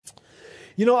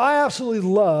I absolutely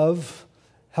love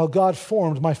how God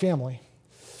formed my family.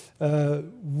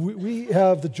 We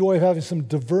have the joy of having some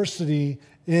diversity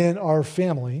in our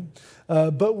family,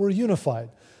 but we're unified.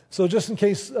 So just in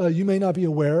case you may not be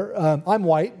aware, I'm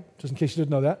white, just in case you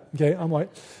didn't know that. Okay, I'm white.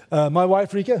 My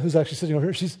wife, Rika, who's actually sitting over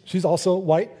here, she's also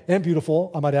white and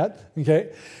beautiful, I might add.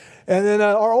 Okay. And then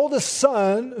our oldest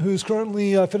son, who's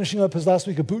currently finishing up his last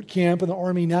week of boot camp in the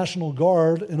Army National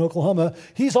Guard in Oklahoma,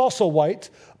 he's also white,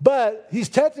 but he's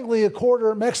technically a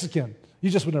quarter Mexican. You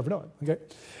just would never know it, okay?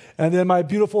 And then my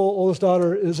beautiful oldest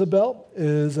daughter, Isabel,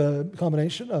 is a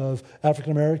combination of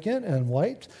African-American and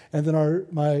white. And then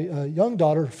my young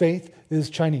daughter, Faith, is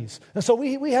Chinese. And so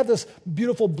we have this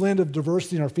beautiful blend of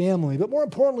diversity in our family, but more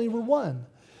importantly, we're one.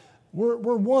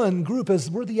 We're one group, as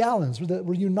we're the Allens.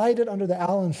 We're united under the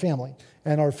Allen family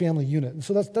and our family unit. And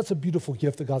so that's a beautiful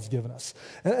gift that God's given us.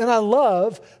 And I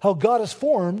love how God has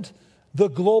formed the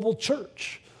global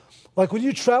church. Like when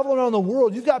you travel around the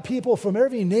world, you've got people from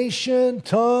every nation,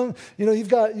 tongue. You've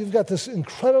got this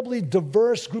incredibly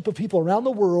diverse group of people around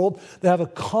the world that have a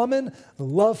common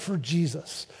love for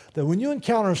Jesus. That when you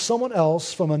encounter someone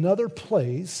else from another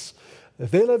place,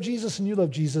 if they love Jesus and you love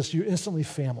Jesus, you're instantly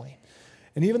family.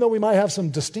 And even though we might have some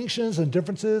distinctions and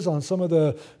differences on some of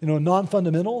the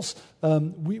non-fundamentals,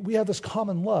 we have this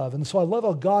common love. And so I love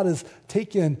how God has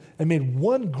taken and made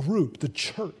one group, the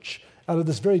church, out of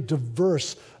this very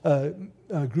diverse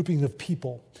grouping of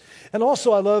people. And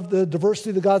also I love the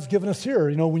diversity that God's given us here.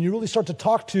 When you really start to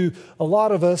talk to a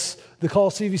lot of us that call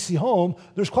CVC home,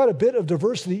 there's quite a bit of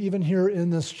diversity even here in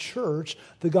this church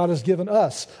that God has given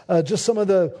us. Just some of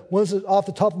the ones that off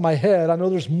the top of my head, I know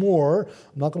there's more.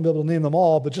 I'm not going to be able to name them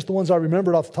all, but just the ones I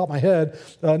remembered off the top of my head.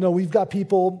 We've got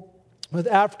people with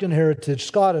African heritage,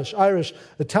 Scottish, Irish,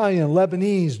 Italian,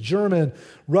 Lebanese, German,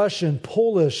 Russian,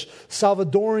 Polish,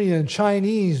 Salvadorian,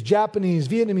 Chinese, Japanese,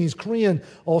 Vietnamese, Korean,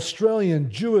 Australian,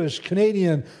 Jewish,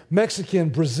 Canadian, Mexican,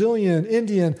 Brazilian,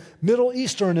 Indian, Middle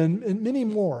Eastern, and many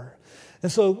more. And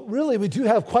so really we do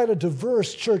have quite a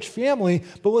diverse church family,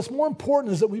 but what's more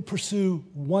important is that we pursue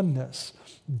oneness.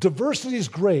 Diversity is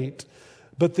great,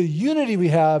 but the unity we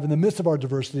have in the midst of our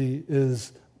diversity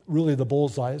is really the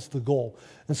bullseye, it's the goal.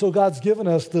 And so God's given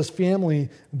us this family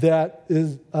that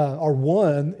is are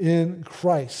one in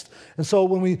Christ. And so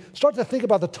when we start to think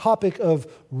about the topic of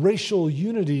racial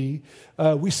unity,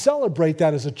 we celebrate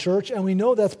that as a church, and we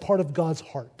know that's part of God's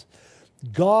heart.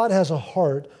 God has a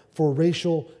heart for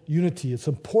racial unity. It's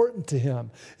important to him.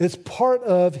 It's part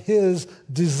of his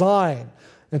design.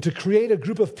 And to create a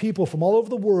group of people from all over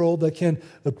the world that can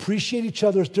appreciate each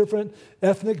other's different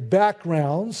ethnic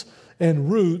backgrounds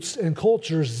and roots and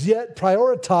cultures, yet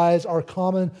prioritize our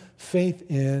common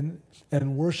faith in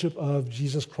and worship of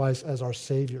Jesus Christ as our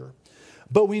Savior.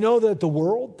 But we know that the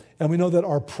world, and we know that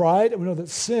our pride, and we know that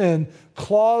sin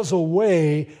claws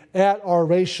away at our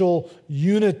racial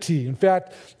unity. In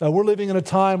fact, we're living in a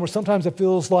time where sometimes it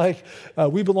feels like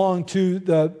we belong to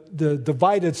the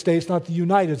divided states, not the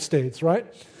United States, right?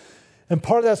 And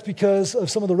part of that's because of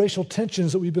some of the racial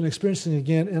tensions that we've been experiencing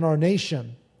again in our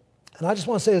nation. And I just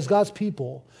want to say, as God's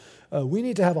people, we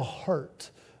need to have a heart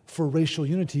for racial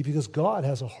unity because God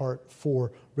has a heart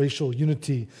for racial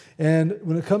unity. And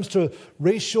when it comes to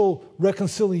racial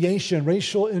reconciliation,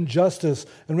 racial injustice,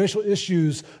 and racial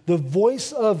issues, the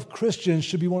voice of Christians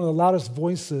should be one of the loudest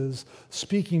voices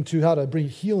speaking to how to bring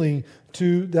healing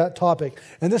to that topic.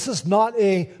 And this is not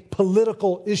a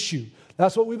political issue.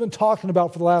 That's what we've been talking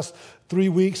about for the last 3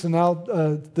 weeks, and now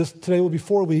today will be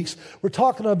 4 weeks. We're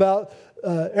talking about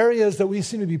areas that we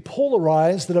seem to be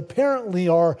polarized that apparently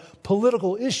are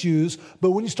political issues,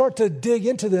 but when you start to dig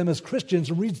into them as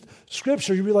Christians and read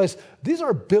Scripture, you realize these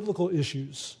are biblical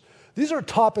issues. These are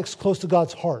topics close to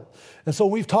God's heart. And so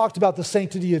we've talked about the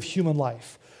sanctity of human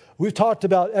life. We've talked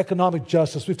about economic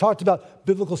justice. We've talked about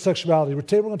biblical sexuality.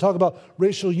 Today we're going to talk about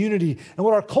racial unity. And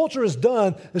what our culture has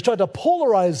done is tried to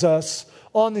polarize us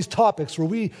on these topics where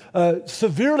we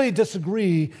severely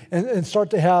disagree and start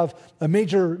to have a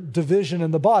major division in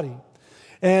the body.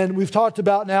 And we've talked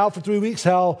about now for 3 weeks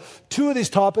how 2 of these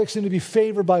topics seem to be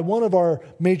favored by one of our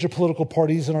major political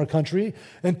parties in our country,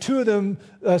 and 2 of them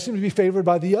seem to be favored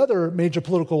by the other major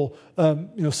political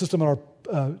system in our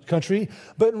country.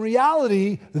 But in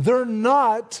reality, they're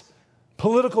not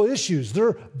political issues.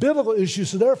 They're biblical issues.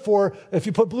 So therefore, if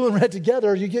you put blue and red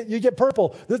together, you get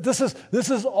purple.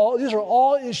 These are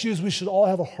all issues we should all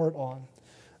have a heart on,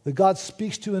 that God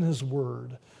speaks to in his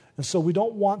word. And so we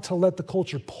don't want to let the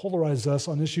culture polarize us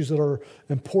on issues that are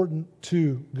important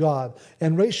to God.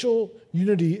 And racial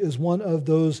unity is one of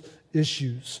those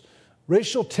issues.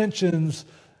 Racial tensions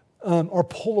are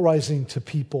polarizing to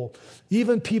people,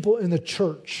 even people in the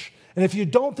church. And if you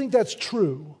don't think that's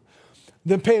true,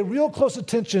 then pay real close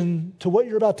attention to what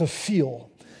you're about to feel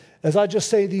as I just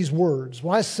say these words.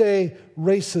 When I say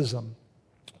racism,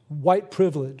 white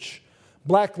privilege,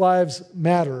 Black lives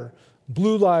matter,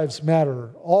 blue lives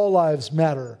matter, all lives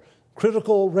matter,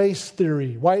 critical race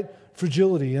theory, white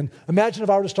fragility. And imagine if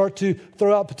I were to start to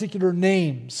throw out particular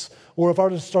names, or if I were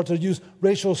to start to use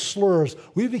racial slurs.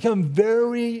 We've become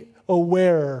very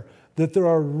aware that there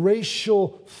are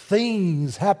racial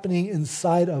things happening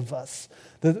inside of us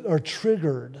that are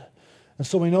triggered. And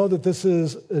so we know that this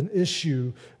is an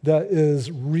issue that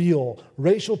is real.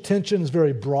 Racial tension is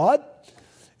very broad.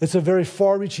 It's a very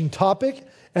far-reaching topic,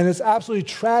 and it's absolutely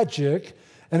tragic,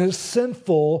 and it's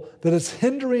sinful that it's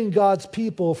hindering God's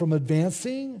people from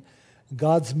advancing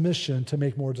God's mission to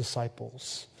make more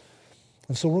disciples.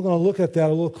 And so we're going to look at that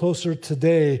a little closer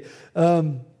today.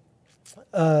 And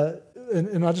I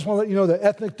just want to let you know that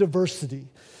ethnic diversity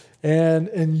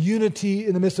and unity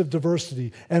in the midst of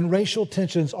diversity and racial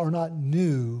tensions are not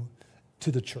new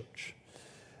to the church.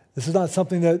 This is not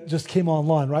something that just came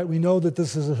online, right? We know that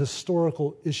this is a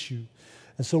historical issue.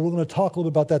 And so we're going to talk a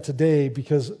little bit about that today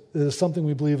because it is something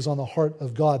we believe is on the heart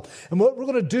of God. And what we're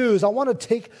going to do is I want to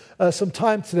take some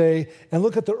time today and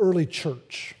look at the early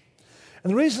church.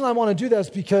 And the reason I want to do that is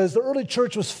because the early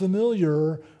church was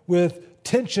familiar with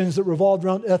tensions that revolved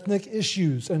around ethnic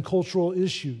issues and cultural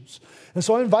issues. And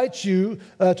so I invite you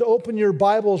to open your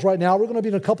Bibles right now. We're going to be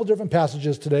in a couple different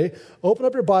passages today. Open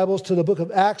up your Bibles to the book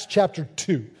of Acts chapter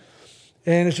 2.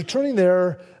 And as you're turning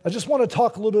there, I just want to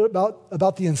talk a little bit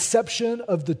about the inception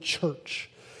of the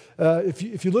church.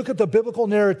 If you look at the biblical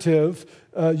narrative,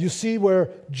 you see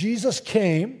where Jesus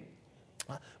came,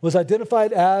 was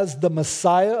identified as the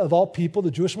Messiah of all people,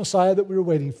 the Jewish Messiah that we were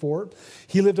waiting for.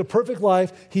 He lived a perfect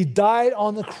life. He died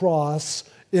on the cross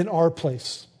in our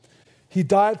place. He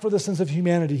died for the sins of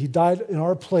humanity. He died in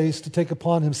our place to take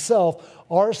upon himself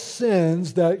our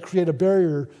sins that create a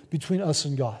barrier between us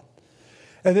and God.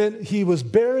 And then he was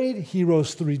buried. He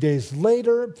rose 3 days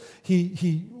later.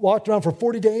 He walked around for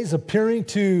 40 days appearing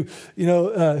to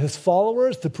his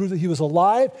followers to prove that he was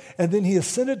alive. And then he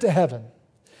ascended to heaven.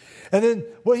 And then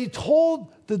what he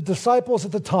told the disciples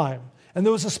at the time, and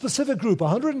there was a specific group,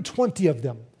 120 of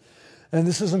them. And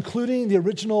this is including the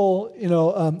original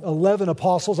 11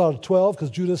 apostles out of 12 because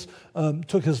Judas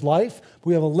took his life.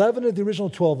 We have 11 of the original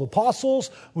 12 apostles.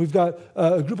 We've got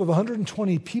a group of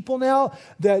 120 people now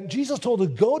that Jesus told to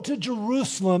go to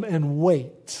Jerusalem and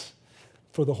wait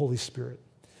for the Holy Spirit.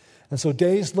 And so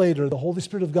days later, the Holy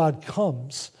Spirit of God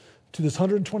comes to this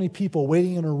 120 people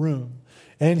waiting in a room.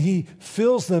 And he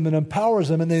fills them and empowers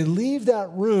them, and they leave that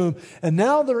room, and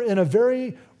now they're in a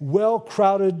very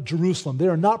well-crowded Jerusalem. They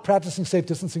are not practicing safe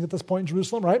distancing at this point in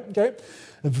Jerusalem, right? Okay.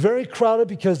 And very crowded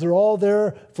because they're all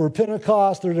there for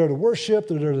Pentecost. They're there to worship.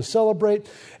 They're there to celebrate.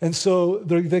 And so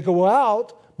they go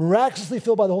out, miraculously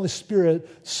filled by the Holy Spirit,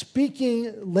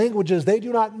 speaking languages they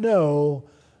do not know,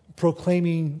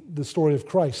 proclaiming the story of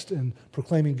Christ and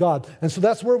proclaiming God. And so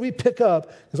that's where we pick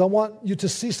up, because I want you to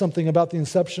see something about the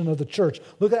inception of the church.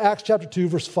 Look at Acts chapter 2,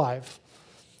 verse 5.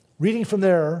 Reading from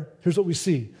there, here's what we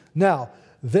see. Now,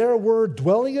 there were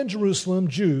dwelling in Jerusalem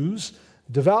Jews,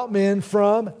 devout men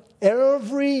from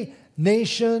every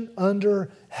nation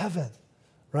under heaven.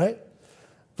 Right?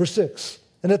 Verse 6.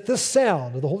 And at this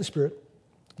sound of the Holy Spirit,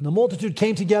 the multitude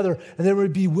came together, and they were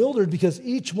bewildered because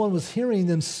each one was hearing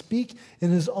them speak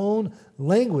in his own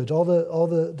language, all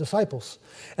the disciples.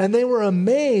 And they were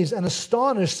amazed and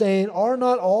astonished, saying, are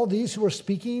not all these who are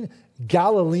speaking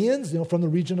Galileans, from the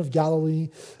region of Galilee?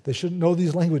 They shouldn't know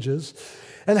these languages.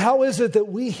 And how is it that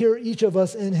we hear each of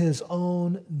us in his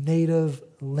own native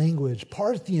language?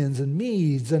 Parthians and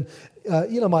Medes and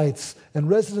Elamites and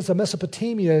residents of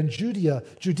Mesopotamia and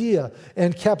Judea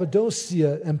and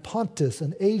Cappadocia and Pontus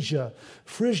and Asia,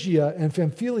 Phrygia and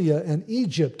Pamphylia and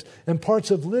Egypt and parts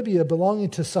of Libya belonging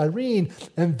to Cyrene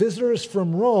and visitors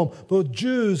from Rome, both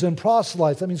Jews and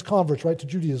proselytes, that means converts, right, to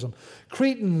Judaism,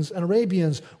 Cretans and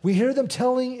Arabians. We hear them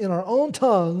telling in our own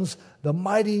tongues the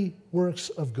mighty works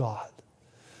of God.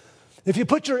 If you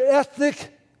put your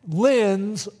ethnic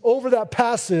lens over that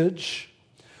passage,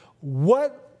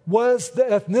 what was the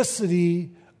ethnicity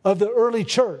of the early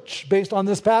church based on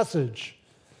this passage?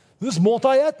 It was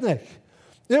multi-ethnic.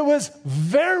 It was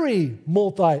very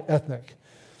multi-ethnic.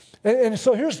 And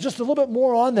so here's just a little bit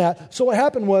more on that. So what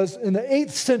happened was, in the 8th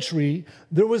century,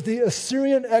 there was the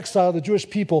Assyrian exile of the Jewish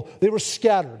people. They were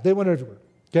scattered. They went everywhere.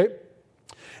 Okay?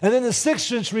 And then in the 6th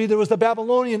century, there was the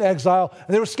Babylonian exile,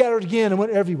 and they were scattered again and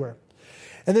went everywhere.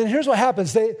 And then here's what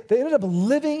happens. They ended up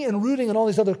living and rooting in all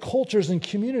these other cultures and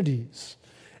communities.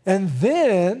 And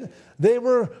then they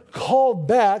were called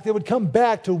back. They would come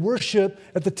back to worship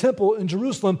at the temple in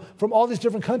Jerusalem from all these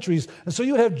different countries. And so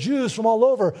you would have Jews from all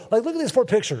over. Like, look at these 4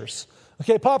 pictures.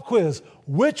 Okay, pop quiz.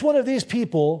 Which one of these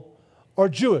people are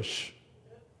Jewish?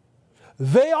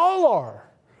 They all are.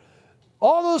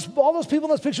 All those people in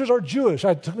those pictures are Jewish.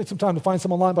 It took me some time to find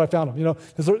some online, but I found them,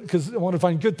 because I wanted to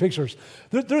find good pictures.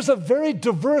 There's a very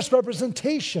diverse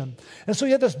representation. And so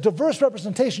you had this diverse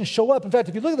representation show up. In fact,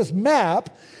 if you look at this map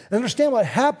and understand what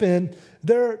happened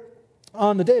there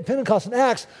on the day of Pentecost in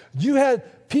Acts, you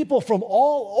had people from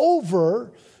all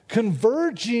over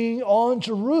converging on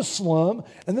Jerusalem,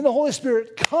 and then the Holy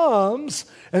Spirit comes,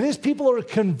 and these people are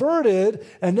converted,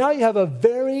 and now you have a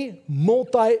very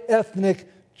multi-ethnic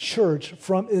church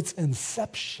from its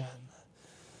inception.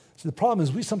 See, the problem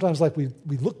is we sometimes we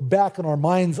look back in our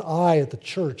mind's eye at the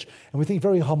church and we think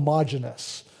very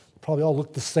homogenous. Probably all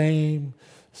looked the same,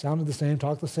 sounded the same,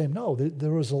 talked the same. No,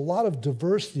 there was a lot of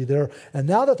diversity there. And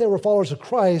now that they were followers of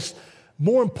Christ,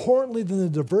 more importantly than the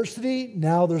diversity,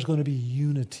 now there's going to be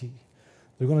unity.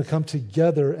 They're going to come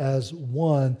together as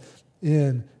one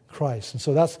in Christ. And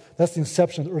so that's the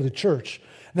inception of the early church.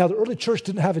 Now, the early church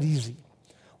didn't have it easy.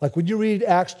 Like when you read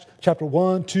Acts chapter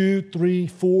 1, 2, 3,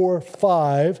 4,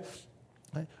 5,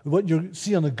 right, what you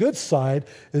see on the good side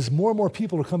is more and more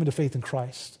people are coming to faith in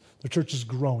Christ. The church is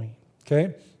growing,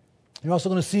 okay? You're also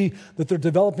going to see that they're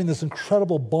developing this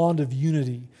incredible bond of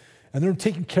unity. And they're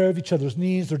taking care of each other's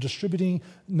needs. They're distributing,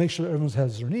 make sure everyone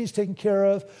has their needs taken care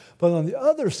of. But on the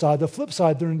other side, the flip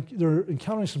side, they're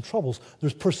encountering some troubles.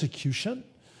 There's persecution.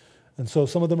 And so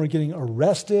some of them are getting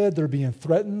arrested. They're being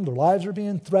threatened. Their lives are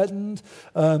being threatened.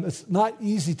 It's not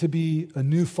easy to be a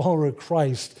new follower of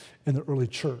Christ in the early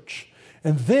church.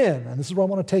 And then, and this is where I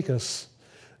want to take us,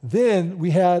 then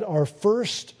we had our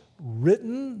first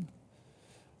written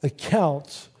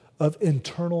account of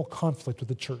internal conflict with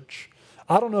the church.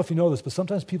 I don't know if you know this, but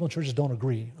sometimes people in churches don't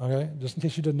agree, okay? Just in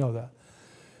case you didn't know that.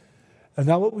 And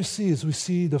now what we see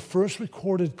the first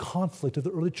recorded conflict of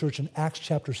the early church in Acts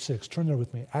chapter 6. Turn there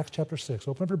with me, Acts chapter 6.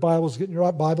 Open up your Bibles, get in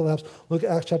your Bible apps, look at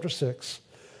Acts chapter 6.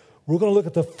 We're going to look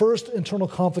at the first internal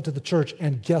conflict of the church,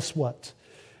 and guess what?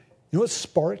 You know what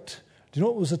sparked? Do you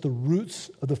know what was at the roots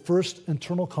of the first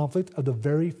internal conflict of the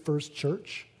very first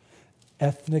church?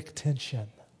 Ethnic tension.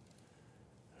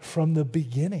 From the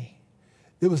beginning.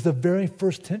 It was the very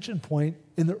first tension point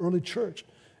in the early church.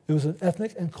 It was an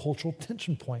ethnic and cultural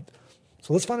tension point.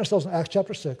 So let's find ourselves in Acts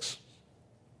chapter 6,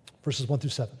 verses 1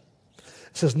 through 7.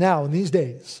 It says, "Now in these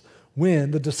days, when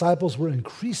the disciples were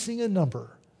increasing in number,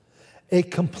 a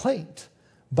complaint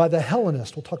by the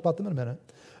Hellenists," we'll talk about them in a minute,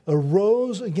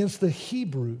 "arose against the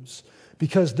Hebrews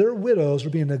because their widows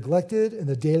were being neglected in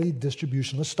the daily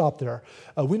distribution." Let's stop there.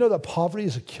 We know that poverty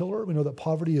is a killer. We know that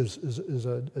poverty is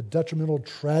a detrimental,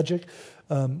 tragic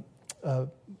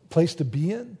place to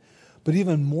be in. But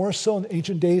even more so in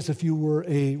ancient days if you were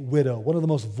a widow, one of the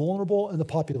most vulnerable in the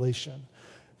population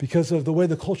because of the way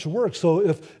the culture works. So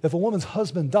if a woman's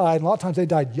husband died, and a lot of times they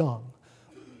died young,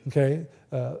 okay,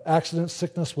 accident,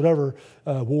 sickness, whatever,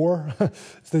 war,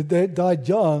 so they died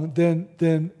young,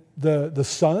 then the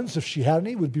sons, if she had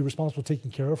any, would be responsible for taking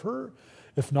care of her.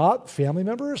 If not, family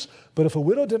members. But if a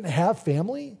widow didn't have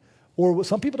family, or what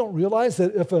some people don't realize,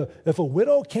 that if a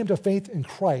widow came to faith in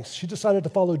Christ, she decided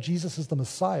to follow Jesus as the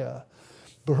Messiah,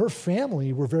 but her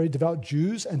family were very devout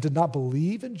Jews and did not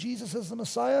believe in Jesus as the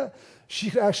Messiah, she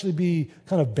could actually be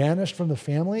kind of banished from the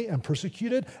family and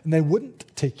persecuted, and they wouldn't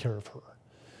take care of her.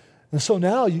 And so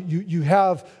now you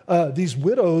have these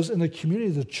widows in the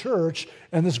community of the church,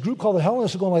 and this group called the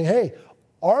Hellenists are going like, hey,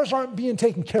 ours aren't being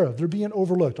taken care of. They're being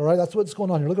overlooked, all right? That's what's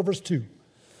going on here. Look at verse 2.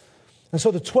 "And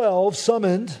so the 12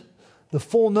 summoned the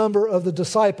full number of the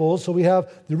disciples." So we have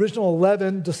the original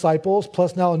 11 disciples,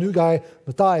 plus now a new guy,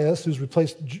 Matthias, who's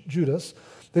replaced Judas.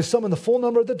 They summoned the full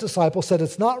number of the disciples, said,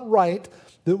 "It's not right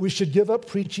that we should give up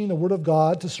preaching the word of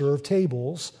God to serve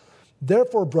tables.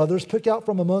 Therefore, brothers, pick out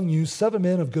from among you 7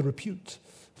 men of good repute,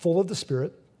 full of the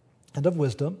Spirit and of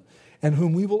wisdom, and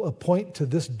whom we will appoint to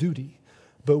this duty.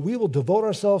 But we will devote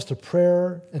ourselves to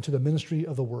prayer and to the ministry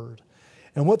of the word."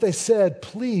 And what they said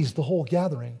pleased the whole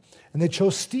gathering. And they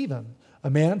chose Stephen, a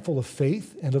man full of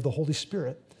faith and of the Holy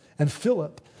Spirit, and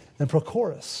Philip, and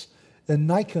Prochorus, and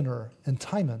Nicanor, and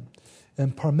Timon,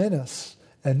 and Parmenas,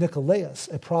 and Nicolaus,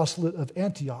 a proselyte of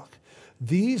Antioch.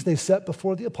 These they set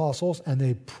before the apostles, and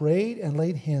they prayed and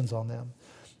laid hands on them.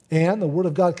 And the word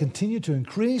of God continued to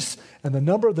increase, and the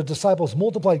number of the disciples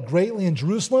multiplied greatly in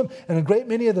Jerusalem, and a great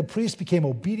many of the priests became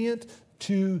obedient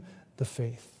to the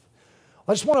faith.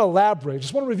 I just want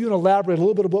to review and elaborate a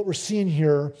little bit of what we're seeing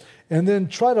here, and then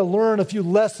try to learn a few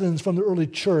lessons from the early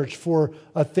church for,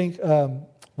 I think,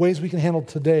 ways we can handle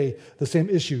today the same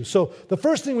issue. So the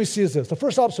first thing we see is this. The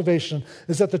first observation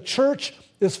is that the church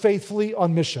is faithfully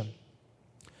on mission.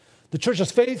 The church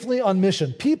is faithfully on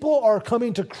mission. People are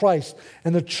coming to Christ,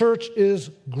 and the church is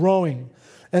growing.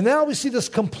 And now we see this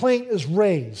complaint is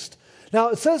raised. Now,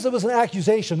 it says it was an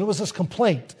accusation. It was this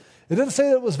complaint. It didn't say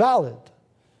that it was valid.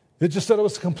 It just said it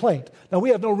was a complaint. Now, we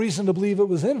have no reason to believe it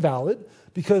was invalid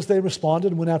because they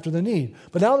responded and went after the need.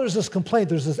 But now there's this complaint.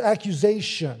 There's this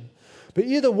accusation. But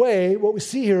either way, what we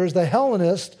see here is the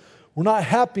Hellenists were not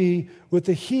happy with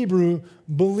the Hebrew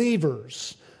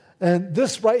believers. And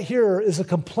this right here is a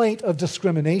complaint of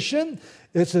discrimination.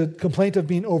 It's a complaint of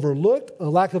being overlooked, a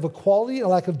lack of equality, a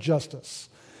lack of justice.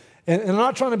 And I'm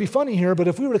not trying to be funny here, but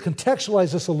if we were to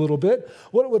contextualize this a little bit,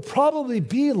 what it would probably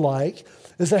be like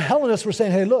is the Hellenists were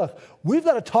saying, hey, look, we've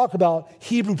got to talk about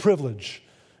Hebrew privilege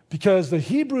because the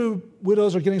Hebrew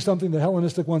widows are getting something the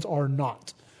Hellenistic ones are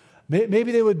not.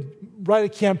 Maybe they would write a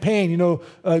campaign,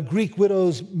 Greek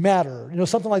widows matter,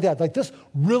 something like that. Like this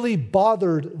really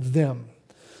bothered them.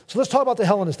 So let's talk about the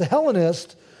Hellenists. The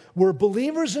Hellenists were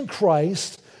believers in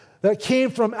Christ that came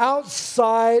from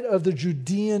outside of the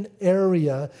Judean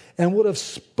area and would have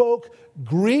spoke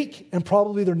Greek and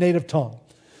probably their native tongue.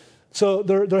 So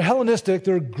they're Hellenistic,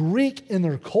 they're Greek in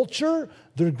their culture,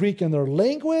 they're Greek in their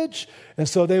language, and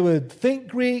so they would think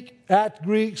Greek, act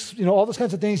Greeks, all those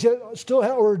kinds of things, yet still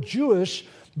were Jewish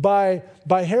by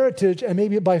heritage and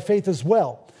maybe by faith as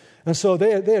well. And so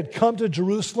they had come to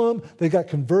Jerusalem, they got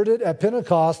converted at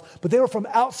Pentecost, but they were from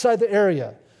outside the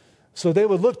area. So they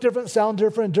would look different, sound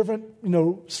different,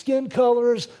 skin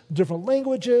colors, different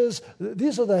languages.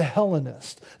 These are the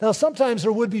Hellenists. Now, sometimes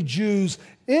there would be Jews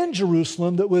in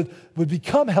Jerusalem that would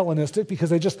become Hellenistic because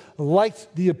they just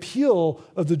liked the appeal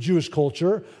of the Jewish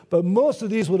culture, but most of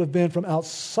these would have been from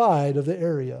outside of the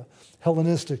area,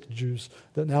 Hellenistic Jews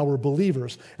that now were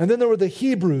believers. And then there were the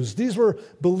Hebrews. These were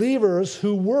believers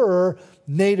who were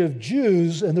native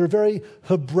Jews, and they're very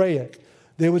Hebraic.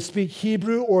 They would speak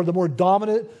Hebrew, or the more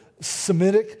dominant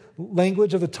Semitic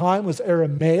language of the time was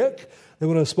Aramaic. They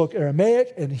would have spoke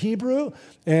Aramaic and Hebrew,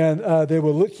 and they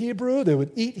would look Hebrew. They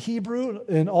would eat Hebrew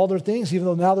in all their things, even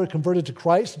though now they're converted to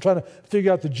Christ and trying to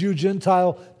figure out the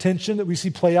Jew-Gentile tension that we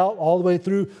see play out all the way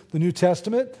through the New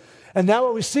Testament. And now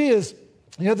what we see is,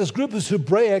 this group is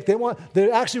Hebraic.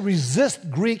 They actually resist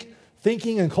Greek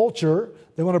thinking and culture.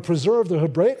 They want to preserve the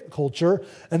Hebraic culture,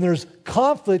 and there's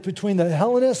conflict between the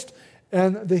Hellenists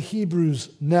and the Hebrews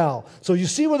now. So you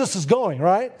see where this is going,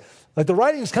 right? Like the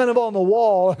writing's kind of on the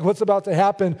wall, like what's about to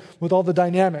happen with all the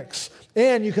dynamics.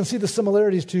 And you can see the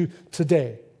similarities to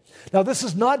today. Now, this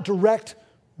is not direct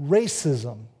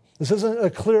racism. This isn't a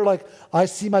clear, I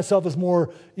see myself as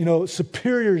more,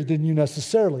 superior than you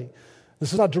necessarily.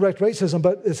 This is not direct racism,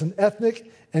 but it's an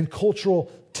ethnic and cultural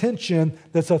tension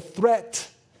that's a threat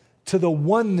to the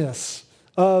oneness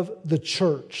of the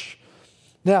church.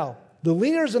 Now, the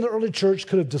leaders in the early church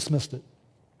could have dismissed it.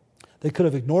 They could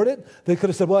have ignored it. They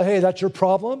could have said, well, hey, that's your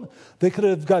problem. They could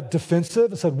have got defensive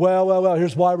and said, well,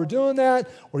 here's why we're doing that,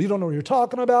 or you don't know what you're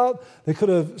talking about. They could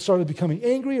have started becoming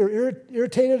angry or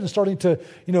irritated and starting to,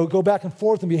 go back and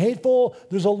forth and be hateful.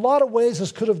 There's a lot of ways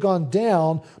this could have gone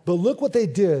down, but look what they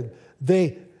did.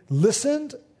 They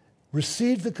listened,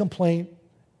 received the complaint,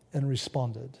 and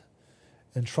responded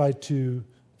and tried to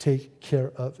take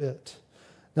care of it.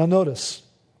 Now notice,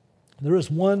 there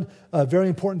is one very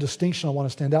important distinction I want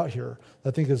to stand out here that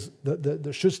I think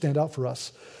that should stand out for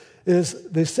us, is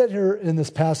they said here in this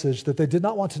passage that they did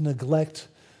not want to neglect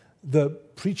the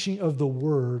preaching of the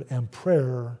word and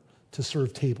prayer to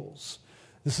serve tables.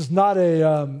 This is not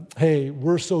a, hey,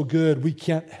 we're so good, we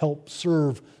can't help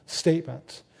serve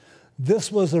statement.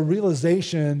 This was a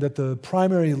realization that the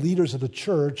primary leaders of the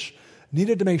church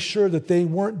needed to make sure that they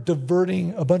weren't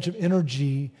diverting a bunch of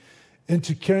energy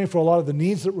into caring for a lot of the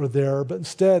needs that were there, but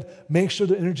instead make sure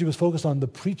the energy was focused on the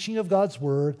preaching of God's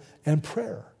word and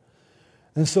prayer.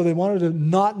 And so they wanted to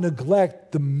not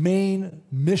neglect the main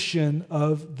mission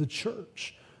of the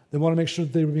church. They want to make sure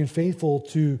that they were being faithful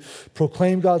to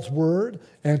proclaim God's word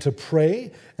and to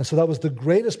pray. And so that was the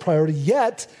greatest priority,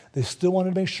 yet they still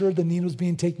wanted to make sure the need was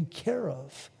being taken care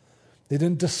of. They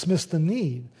didn't dismiss the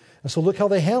need. And so look how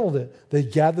they handled it. They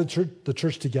gathered the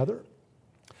church together.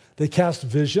 They cast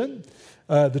vision.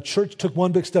 The church took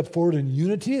one big step forward in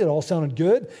unity. It all sounded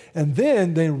good. And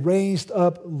then they raised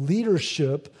up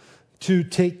leadership to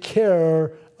take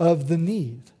care of the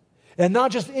need. And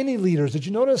not just any leaders. Did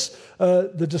you notice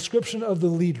the description of the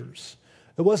leaders?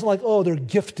 It wasn't like, oh, they're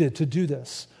gifted to do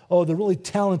this. Oh, they're really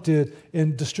talented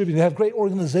in distributing. They have great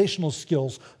organizational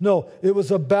skills. No, it was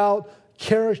about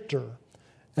character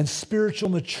and spiritual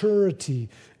maturity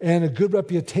and a good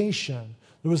reputation.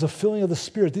 There was a filling of the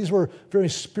Spirit. These were very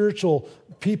spiritual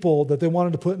people that they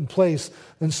wanted to put in place.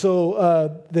 And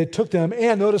so they took them,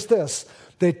 and notice this,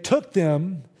 they took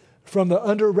them from the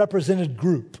underrepresented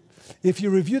group. If you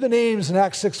review the names in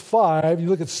Acts 6:5, you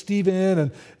look at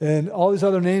Stephen and all these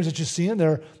other names that you see in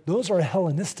there, those are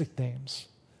Hellenistic names.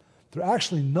 They're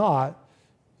actually not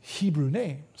Hebrew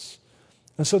names.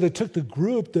 And so they took the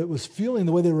group that was feeling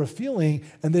the way they were feeling,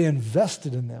 and they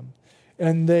invested in them.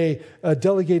 And they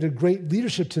delegated great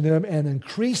leadership to them and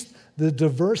increased the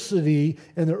diversity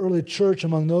in the early church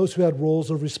among those who had roles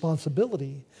of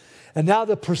responsibility. And now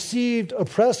the perceived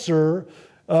oppressor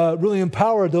really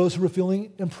empowered those who were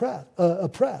feeling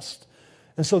oppressed.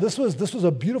 And so this was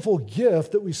a beautiful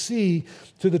gift that we see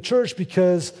to the church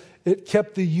because it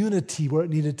kept the unity where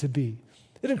it needed to be.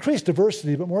 It increased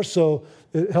diversity, but more so,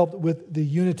 it helped with the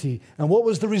unity. And what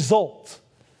was the result?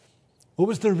 What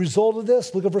was the result of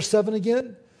this? Look at verse 7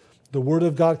 again. The word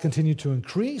of God continued to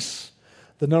increase.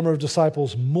 The number of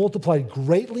disciples multiplied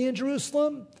greatly in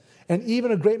Jerusalem, and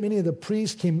even a great many of the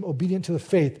priests came obedient to the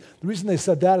faith. The reason they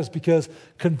said that is because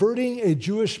converting a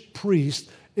Jewish priest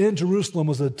in Jerusalem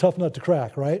was a tough nut to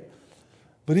crack, right?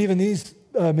 But even these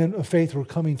men of faith were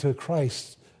coming to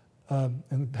Christ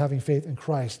and having faith in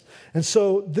Christ. And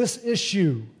so this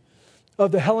issue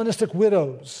of the Hellenistic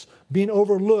widows being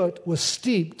overlooked was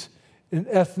steeped in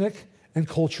ethnic and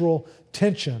cultural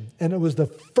tension. And it was the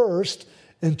first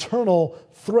internal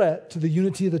threat to the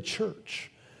unity of the church.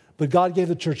 But God gave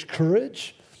the church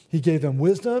courage. He gave them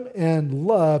wisdom and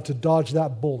love to dodge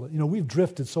that bullet. You know, we've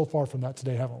drifted so far from that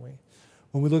today, haven't we?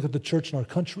 When we look at the church in our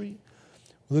country,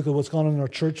 we look at what's gone on in our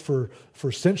church for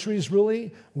centuries,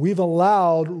 really, we've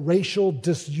allowed racial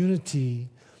disunity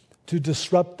to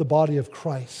disrupt the body of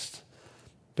Christ.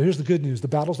 But here's the good news. The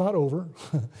battle's not over.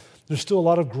 There's still a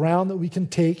lot of ground that we can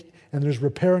take, and there's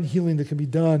repair and healing that can be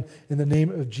done in the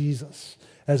name of Jesus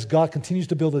as God continues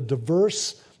to build a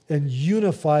diverse and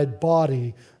unified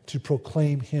body to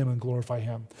proclaim Him and glorify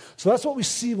Him. So that's what we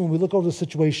see when we look over the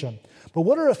situation. But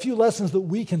what are a few lessons that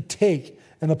we can take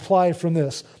and apply from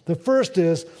this? The first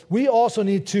is we also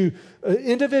need to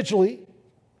individually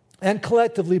and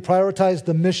collectively prioritize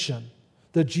the mission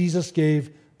that Jesus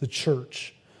gave the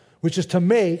church, which is to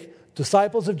make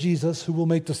disciples of Jesus who will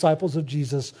make disciples of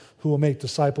Jesus who will make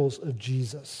disciples of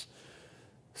Jesus.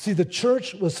 See, the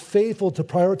church was faithful to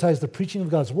prioritize the preaching of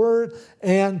God's word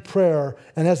and prayer,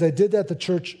 and as they did that, the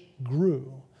church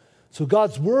grew. So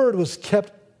God's word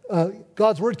kept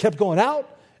going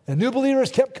out, and new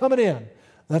believers kept coming in. And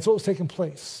that's what was taking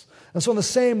place. And so in the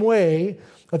same way,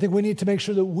 I think we need to make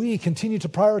sure that we continue to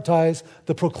prioritize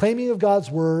the proclaiming of God's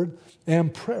word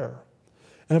and prayer.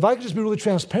 And if I could just be really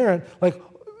transparent, like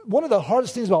one of the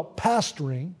hardest things about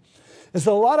pastoring is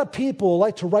that a lot of people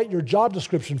like to write your job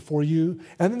description for you,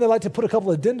 and then they like to put a couple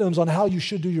of addendums on how you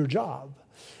should do your job.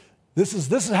 This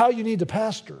is how you need to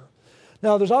pastor.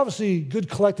 Now, there's obviously good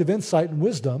collective insight and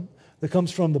wisdom that comes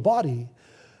from the body,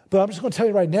 but I'm just going to tell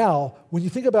you right now, when you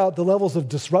think about the levels of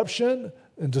disruption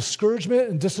and discouragement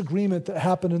and disagreement that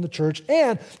happen in the church,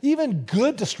 and even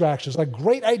good distractions, like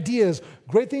great ideas,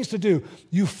 great things to do,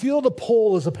 you feel the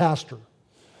pull as a pastor.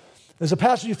 As a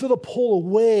pastor, you feel the pull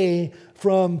away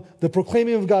from the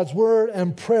proclaiming of God's word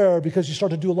and prayer because you start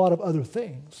to do a lot of other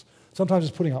things. Sometimes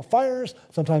it's putting out fires.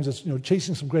 Sometimes it's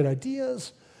chasing some great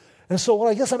ideas. And so what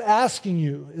I guess I'm asking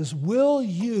you is, will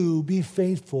you be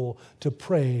faithful to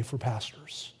pray for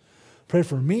pastors? Pray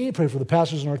for me. Pray for the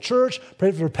pastors in our church.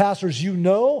 Pray for pastors you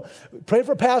know. Pray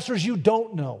for pastors you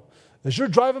don't know. As you're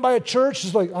driving by a church,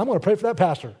 it's like, I'm going to pray for that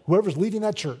pastor, whoever's leading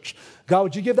that church. God,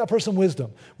 would you give that person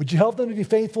wisdom? Would you help them to be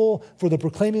faithful for the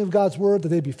proclaiming of God's word, that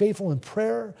they be faithful in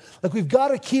prayer? Like, we've got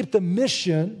to keep the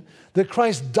mission that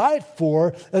Christ died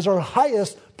for as our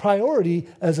highest priority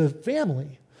as a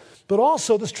family. But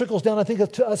also, this trickles down, I think,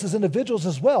 to us as individuals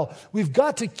as well. We've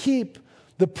got to keep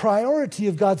the priority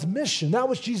of God's mission, that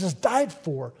which Jesus died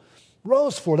for,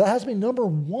 rose for. That has to be number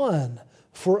one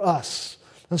for us.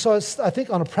 And so I think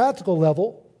on a practical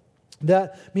level,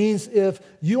 that means if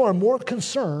you are more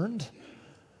concerned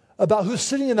about who's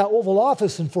sitting in that Oval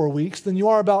Office in 4 weeks than you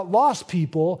are about lost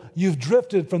people, you've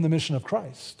drifted from the mission of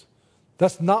Christ.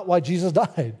 That's not why Jesus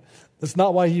died. That's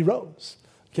not why He rose.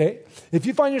 Okay? If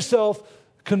you find yourself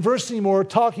conversing more,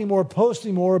 talking more,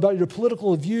 posting more about your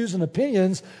political views and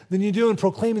opinions than you do in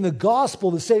proclaiming the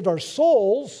gospel that saved our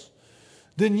souls,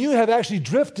 then you have actually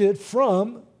drifted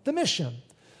from the mission.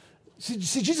 See,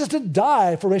 Jesus didn't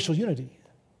die for racial unity,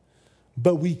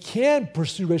 but we can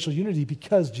pursue racial unity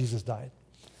because Jesus died.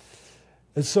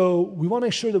 And so we want to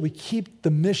make sure that we keep the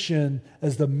mission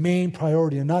as the main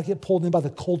priority and not get pulled in by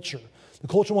the culture. The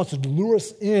culture wants to lure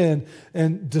us in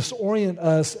and disorient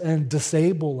us and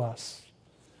disable us.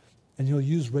 And he'll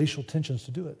use racial tensions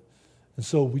to do it. And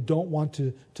so we don't want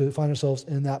to find ourselves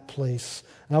in that place.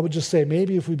 And I would just say,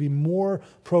 maybe if we'd be more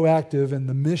proactive in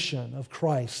the mission of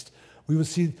Christ, we would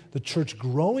see the church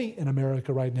growing in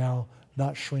America right now,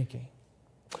 not shrinking.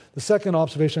 The second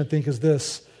observation, I think, is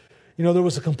this. There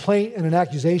was a complaint and an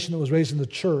accusation that was raised in the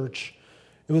church.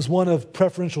 It was one of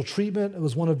preferential treatment. It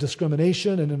was one of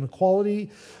discrimination and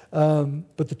inequality.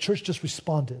 But the church just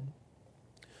responded.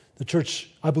 The church,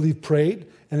 I believe, prayed,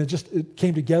 and it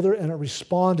came together and it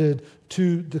responded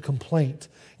to the complaint.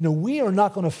 We are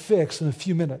not going to fix in a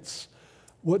few minutes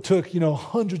what took,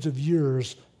 hundreds of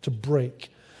years to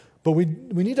break. But we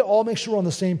need to all make sure we're on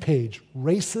the same page.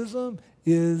 Racism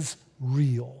is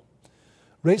real.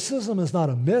 Racism is not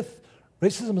a myth.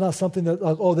 Racism is not something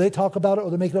that, they talk about it or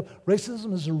they make it up.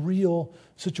 Racism is a real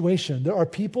situation. There are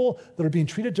people that are being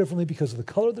treated differently because of the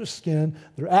color of their skin,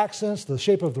 their accents, the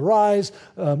shape of their eyes,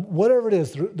 whatever it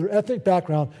is, their ethnic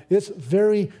background. It's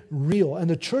very real. And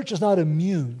the church is not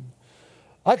immune.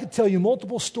 I could tell you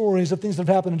multiple stories of things that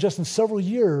have happened just in several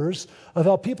years of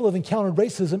how people have encountered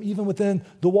racism even within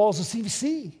the walls of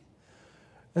CVC.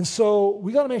 And so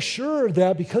we got to make sure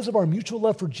that because of our mutual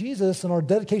love for Jesus and our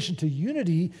dedication to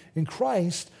unity in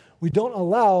Christ, we don't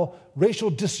allow racial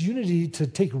disunity to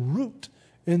take root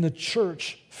in the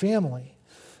church family.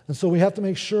 And so we have to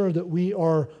make sure that we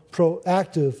are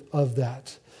proactive of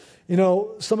that.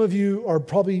 Some of you are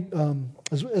probably,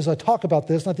 as I talk about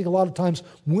this, and I think a lot of times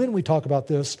when we talk about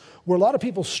this, where a lot of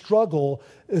people struggle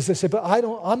is they say, but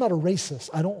I'm not a racist.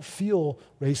 I don't feel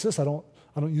racist. I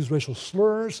don't use racial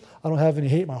slurs. I don't have any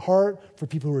hate in my heart for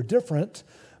people who are different.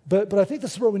 But I think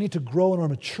this is where we need to grow in our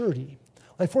maturity.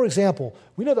 Like, for example,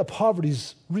 we know that poverty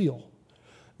is real.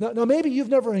 Now, maybe you've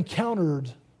never encountered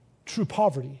true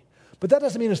poverty, but that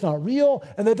doesn't mean it's not real,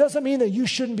 and that doesn't mean that you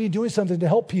shouldn't be doing something to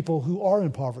help people who are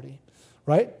in poverty,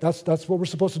 right? That's what we're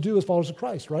supposed to do as followers of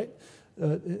Christ, right?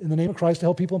 In the name of Christ, to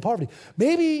help people in poverty.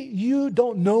 Maybe you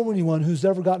don't know anyone who's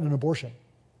ever gotten an abortion,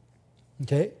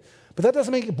 okay? But that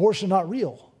doesn't make abortion not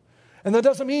real. And that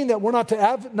doesn't mean that we're not to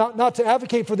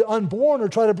advocate for the unborn or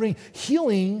try to bring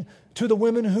healing to the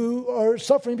women who are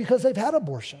suffering because they've had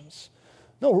abortions.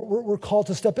 No, we're called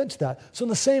to step into that. So in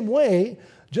the same way,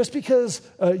 just because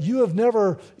you have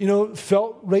never,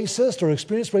 felt racist or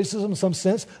experienced racism in some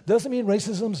sense, doesn't mean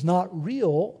racism's not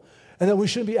real and that we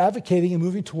shouldn't be advocating and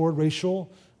moving toward racial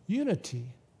unity.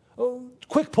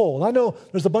 Quick poll. And I know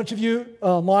there's a bunch of you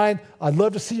online. I'd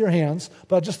love to see your hands,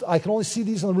 but I can only see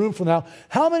these in the room for now.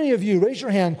 How many of you, raise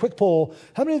your hand, quick poll,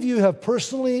 how many of you have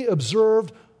personally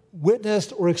observed,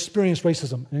 witnessed, or experienced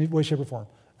racism in any way, shape, or form?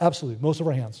 Absolutely. Most of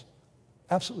our hands.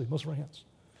 Absolutely. Most of our hands.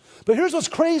 But here's what's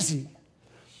crazy.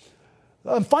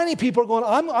 I'm finding people are going,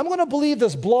 I'm going to believe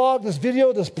this blog, this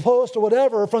video, this post, or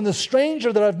whatever from this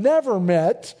stranger that I've never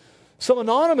met, some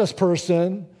anonymous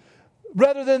person,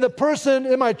 rather than the person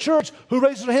in my church who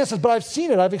raises their hand and says, but I've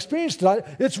seen it, I've experienced it,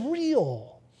 it's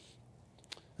real.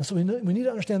 And so we need to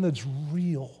understand that it's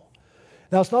real.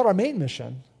 Now, it's not our main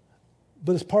mission,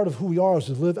 but it's part of who we are as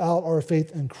we live out our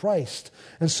faith in Christ.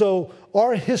 And so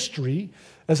our history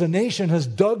as a nation has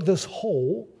dug this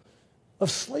hole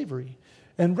of slavery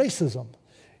and racism.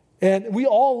 And we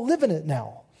all live in it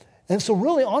now. And so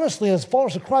really, honestly, as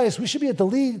followers of Christ, we should be at the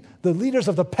leaders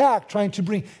of the pack trying to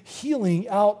bring healing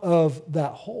out of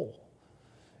that hole,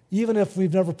 even if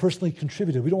we've never personally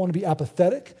contributed. We don't want to be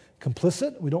apathetic,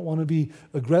 complicit. We don't want to be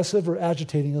aggressive or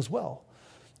agitating as well.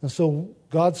 And so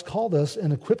God's called us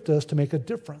and equipped us to make a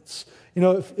difference.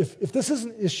 If this is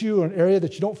an issue or an area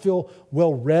that you don't feel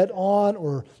well read on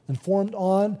or informed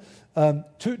on,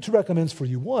 two recommendations for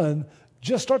you. One,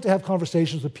 just start to have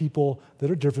conversations with people that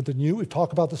are different than you. We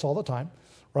talk about this all the time,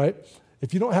 right?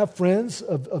 If you don't have friends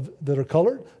that are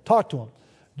colored, talk to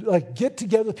them. Get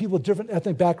together with people with different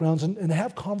ethnic backgrounds and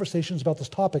have conversations about this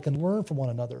topic and learn from one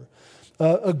another.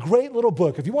 A great little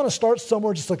book. If you want to start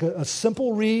somewhere, just like a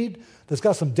simple read that's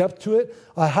got some depth to it,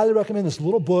 I highly recommend this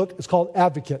little book. It's called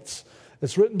Advocates.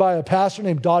 It's written by a pastor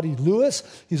named Dottie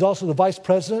Lewis. He's also the vice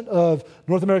president of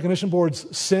North American Mission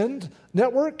Board's SEND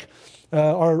network.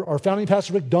 Our founding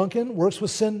pastor, Rick Duncan, works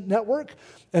with SEND Network.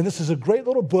 And this is a great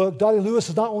little book. Dottie Lewis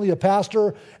is not only a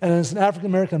pastor and is an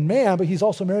African-American man, but he's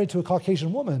also married to a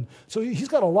Caucasian woman. So he's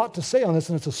got a lot to say on this,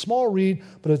 and it's a small read,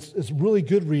 but it's a really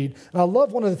good read. And I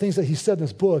love one of the things that he said in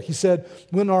this book. He said,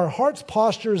 when our heart's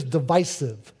posture is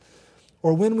divisive,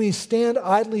 or when we stand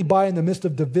idly by in the midst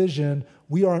of division,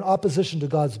 we are in opposition to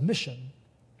God's mission.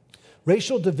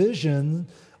 Racial division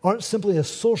aren't simply a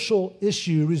social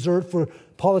issue reserved for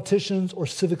politicians or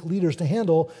civic leaders to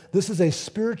handle. This is a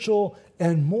spiritual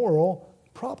and moral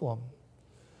problem.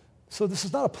 So this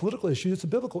is not a political issue, it's a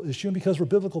biblical issue, and because we're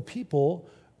biblical people,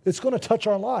 it's going to touch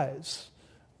our lives.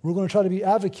 We're going to try to be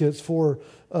advocates for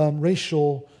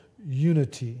racial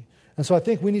unity. And so I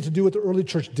think we need to do what the early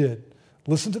church did.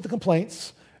 Listen to the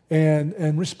complaints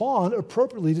and respond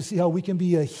appropriately to see how we can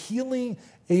be a healing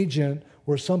agent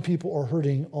where some people are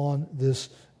hurting on this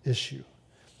issue.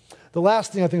 The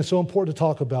last thing I think is so important to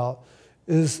talk about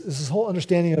is this whole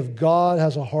understanding of God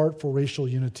has a heart for racial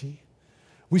unity.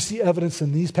 We see evidence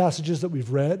in these passages that we've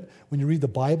read. When you read the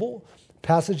Bible,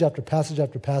 passage after passage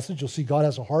after passage, you'll see God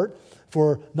has a heart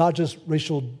for not just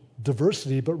racial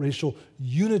diversity, but racial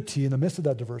unity in the midst of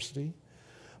that diversity.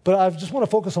 But I just want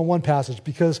to focus on one passage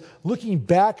because looking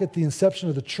back at the inception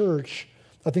of the church,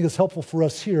 I think it's helpful for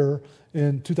us here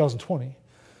in 2020.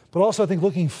 But also I think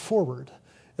looking forward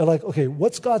at okay,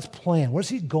 what's God's plan? Where's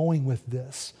he going with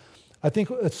this? I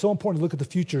think it's so important to look at the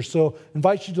future. So I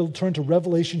invite you to turn to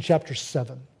Revelation chapter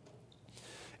 7.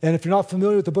 And if you're not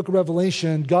familiar with the book of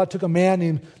Revelation, God took a man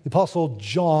named the Apostle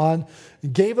John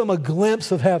and gave him a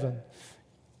glimpse of heaven,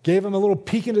 gave him a little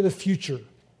peek into the future,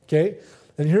 okay?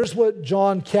 And here's what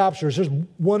John captures. Here's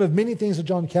one of many things that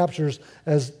John captures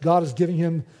as God is giving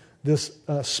him this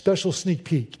special sneak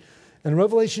peek. In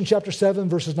Revelation chapter 7,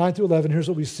 verses 9 through 11, here's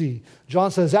what we see.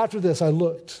 John says, "After this I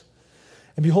looked,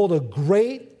 and behold, a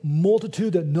great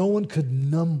multitude that no one could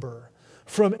number,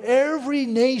 from every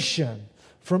nation,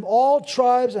 from all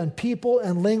tribes and people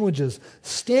and languages,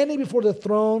 standing before the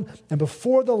throne and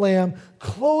before the Lamb,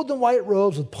 clothed in white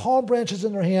robes with palm branches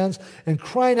in their hands, and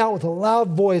crying out with a loud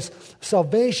voice,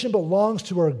 'Salvation belongs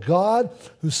to our God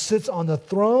who sits on the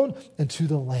throne and to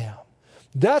the Lamb.'"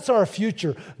 That's our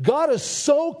future. God is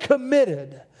so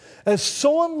committed and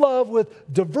so in love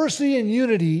with diversity and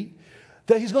unity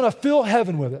that he's going to fill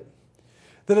heaven with it.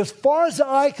 That as far as the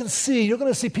eye can see, you're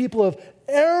going to see people of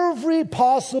every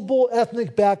possible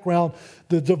ethnic background.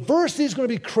 The diversity is going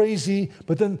to be crazy,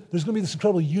 but then there's going to be this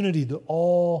incredible unity that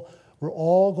we're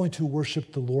all going to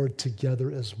worship the Lord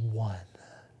together as one.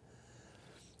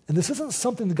 And this isn't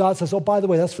something that God says, oh, by the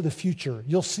way, that's for the future.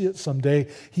 You'll see it someday.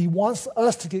 He wants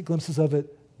us to get glimpses of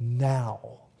it now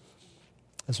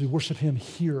as we worship him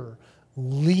here,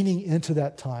 leaning into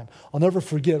that time. I'll never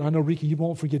forget, I know, Rika, you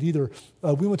won't forget either.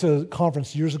 We went to a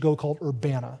conference years ago called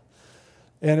Urbana.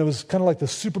 And it was kind of like the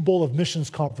Super Bowl of missions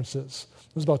conferences.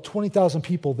 There was about 20,000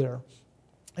 people there.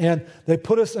 And they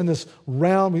put us in this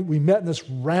round, we met in this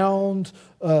round,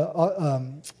 I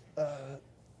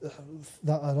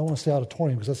don't want to say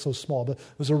auditorium because that's so small, but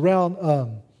it was a round,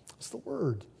 what's the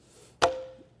word?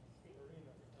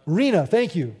 Arena,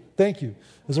 thank you. It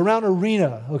was a round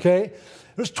arena, okay?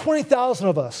 There's 20,000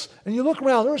 of us. And you look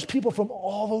around, there's people from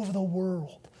all over the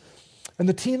world. And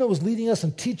the team that was leading us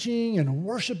in teaching and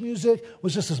worship music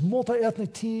was just this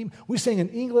multi-ethnic team. We sang in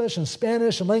English and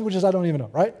Spanish and languages I don't even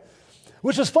know, right?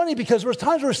 Which is funny because there's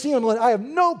times we're seeing them like, I have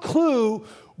no clue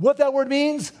what that word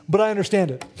means, but I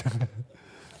understand it.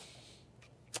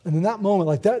 And in that moment,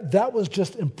 like that was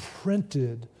just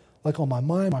imprinted like on my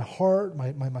mind, my heart,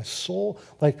 my soul.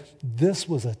 Like this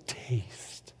was a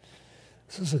taste.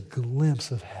 This is a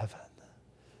glimpse of heaven.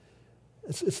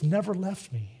 It's never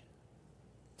left me.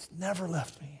 It's never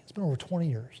left me. It's been over 20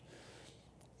 years.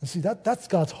 And see, that's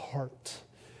God's heart.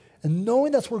 And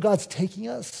knowing that's where God's taking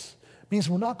us means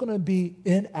we're not going to be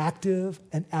inactive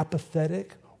and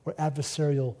apathetic or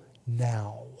adversarial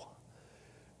now.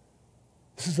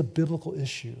 This is a biblical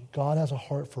issue. God has a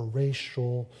heart for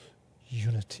racial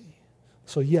unity.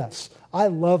 So yes, I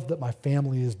love that my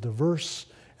family is diverse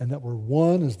and that we're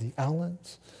one as the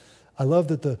Allens. I love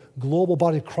that the global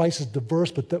body of Christ is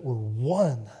diverse, but that we're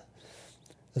one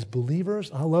as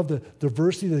believers. I love the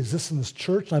diversity that exists in this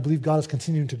church, and I believe God is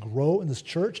continuing to grow in this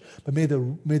church. But may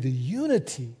the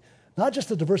unity, not just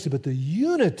the diversity, but the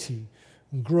unity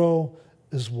grow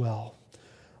as well.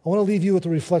 I want to leave you with a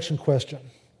reflection question,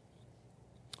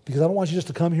 because I don't want you just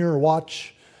to come here or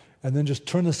watch and then just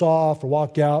turn this off or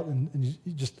walk out and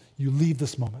you leave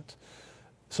this moment.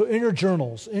 So in your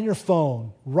journals, in your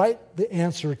phone, write the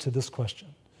answer to this question.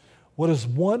 What is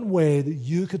one way that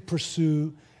you could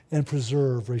pursue and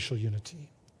preserve racial unity?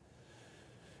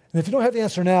 And if you don't have the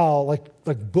answer now,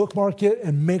 like bookmark it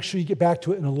and make sure you get back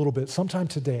to it in a little bit, sometime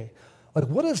today. Like,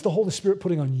 what is the Holy Spirit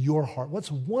putting on your heart?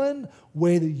 What's one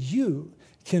way that you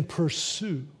can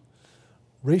pursue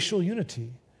racial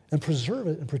unity and preserve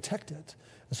it and protect it?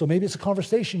 And so maybe it's a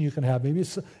conversation you can have. Maybe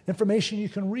it's information you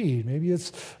can read. Maybe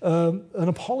it's an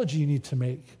apology you need to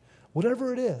make.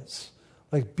 Whatever it is,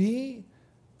 like be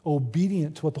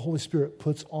obedient to what the Holy Spirit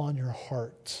puts on your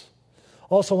heart.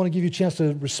 Also, I want to give you a chance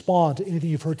to respond to anything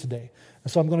you've heard today.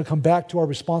 And so I'm going to come back to our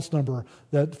response number,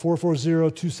 that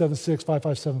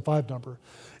 440-276-5575 number.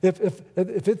 If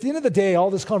at the end of the day,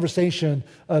 all this conversation,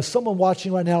 someone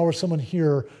watching right now or someone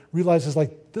here realizes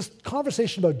like this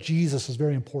conversation about Jesus is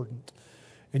very important,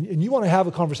 and you want to have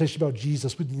a conversation about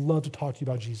Jesus, we'd love to talk to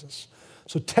you about Jesus.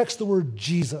 So text the word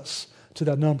Jesus to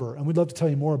that number, and we'd love to tell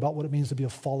you more about what it means to be a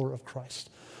follower of Christ.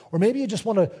 Or maybe you just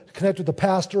want to connect with a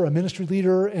pastor, a ministry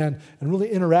leader, and really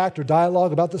interact or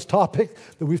dialogue about this topic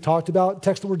that we've talked about.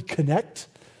 Text the word connect,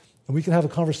 and we can have a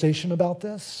conversation about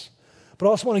this. But I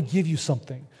also want to give you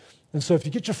something. And so if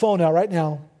you get your phone out right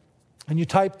now and you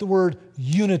type the word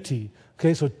unity,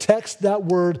 okay, so text that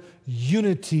word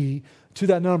unity to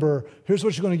that number. Here's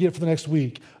what you're going to get for the next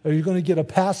week. You're going to get a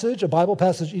passage, a Bible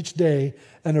passage each day,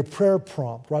 and a prayer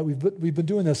prompt, right? We've been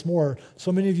doing this more.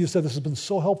 So many of you said this has been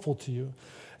so helpful to you.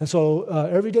 And so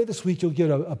every day this week, you'll get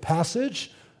a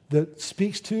passage that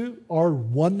speaks to our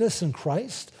oneness in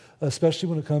Christ, especially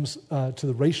when it comes to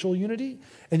the racial unity.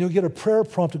 And you'll get a prayer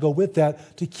prompt to go with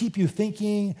that to keep you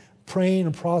thinking, praying,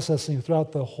 and processing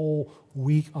throughout the whole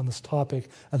week on this topic.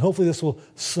 And hopefully this will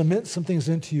cement some things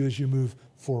into you as you move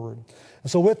forward.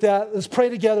 And so with that, let's pray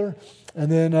together.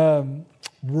 And then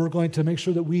we're going to make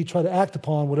sure that we try to act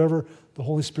upon whatever the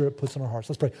Holy Spirit puts in our hearts.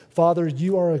 Let's pray. Father,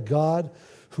 you are a God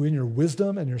who in your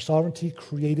wisdom and your sovereignty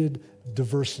created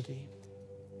diversity.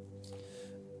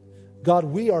 God,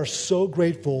 we are so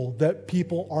grateful that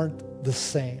people aren't the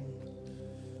same.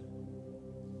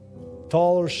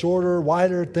 Taller, shorter,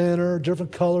 wider, thinner,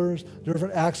 different colors,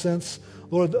 different accents.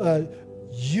 Lord,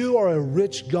 you are a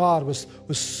rich God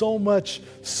with so much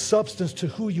substance to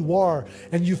who you are,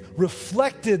 and you've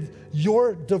reflected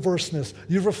your diverseness.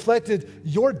 You've reflected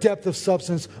your depth of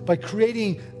substance by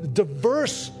creating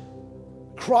diverse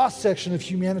cross-section of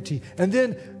humanity, and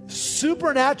then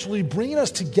supernaturally bringing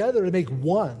us together to make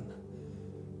one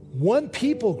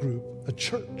people group, a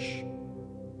church.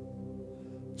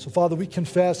 So, Father, we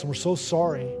confess, and we're so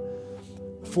sorry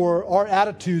for our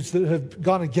attitudes that have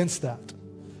gone against that.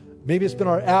 Maybe it's been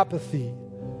our apathy.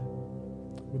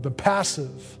 We've been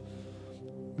passive.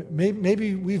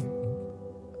 Maybe we've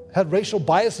had racial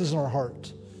biases in our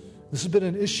heart. This has been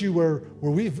an issue where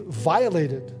we've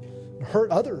violated and hurt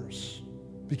others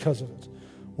because of it.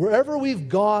 Wherever we've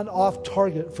gone off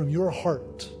target from your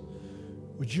heart,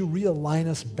 would you realign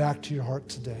us back to your heart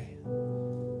today?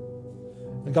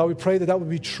 And God, we pray that would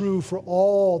be true for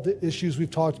all the issues we've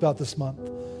talked about this month.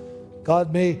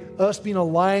 God, may us being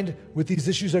aligned with these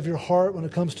issues of your heart when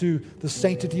it comes to the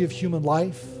sanctity of human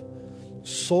life,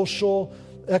 social,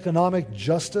 economic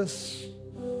justice,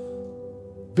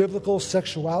 biblical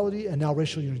sexuality, and now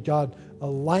racial unity. God,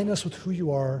 align us with who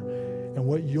you are and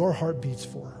what your heart beats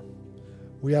for.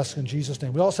 We ask in Jesus'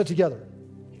 name. We all sit together.